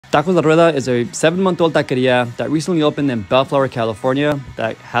Tacos La Rueda is a 7-month-old taqueria that recently opened in Bellflower, California.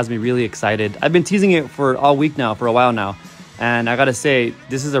 That has me really excited. I've been teasing it for all week now, for a while now. And I gotta say,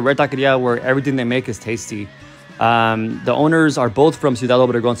 this is a rare taqueria where everything they make is tasty. The owners are both from Ciudad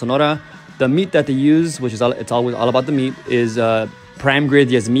Obregón, Sonora. The meat that they use, which is it's always all about the meat, is prime grade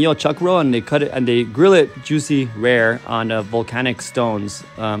diezmillo chuck roll, and they cut it and they grill it juicy, rare on volcanic stones,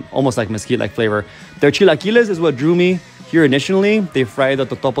 almost like mesquite-like flavor. Their chilaquiles is what drew me here initially. They fry the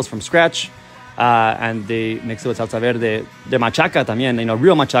totopos from scratch, and they mix it with salsa verde. The machaca también,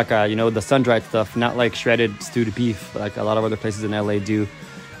 real machaca, the sun-dried stuff, not like shredded stewed beef like a lot of other places in LA do.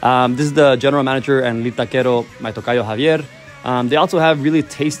 This is the general manager and lead taquero, my tocayo Javier. They also have really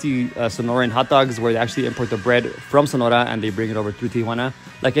tasty Sonoran hot dogs where they actually import the bread from Sonora and they bring it over through Tijuana.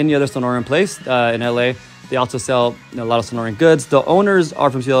 Like any other Sonoran place in LA, they also sell a lot of Sonoran goods. The owners are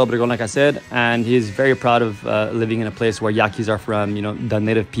from Ciudad Obregón, like I said, and he's very proud of living in a place where Yaquis are from, the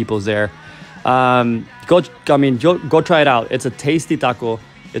native peoples there. Go try it out. It's a tasty taco.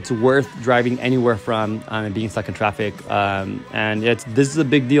 It's worth driving anywhere from and being stuck in traffic. And this is a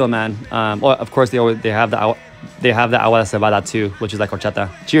big deal, man. Of course, they have the agua de cebada too, which is like horchata.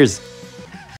 Cheers.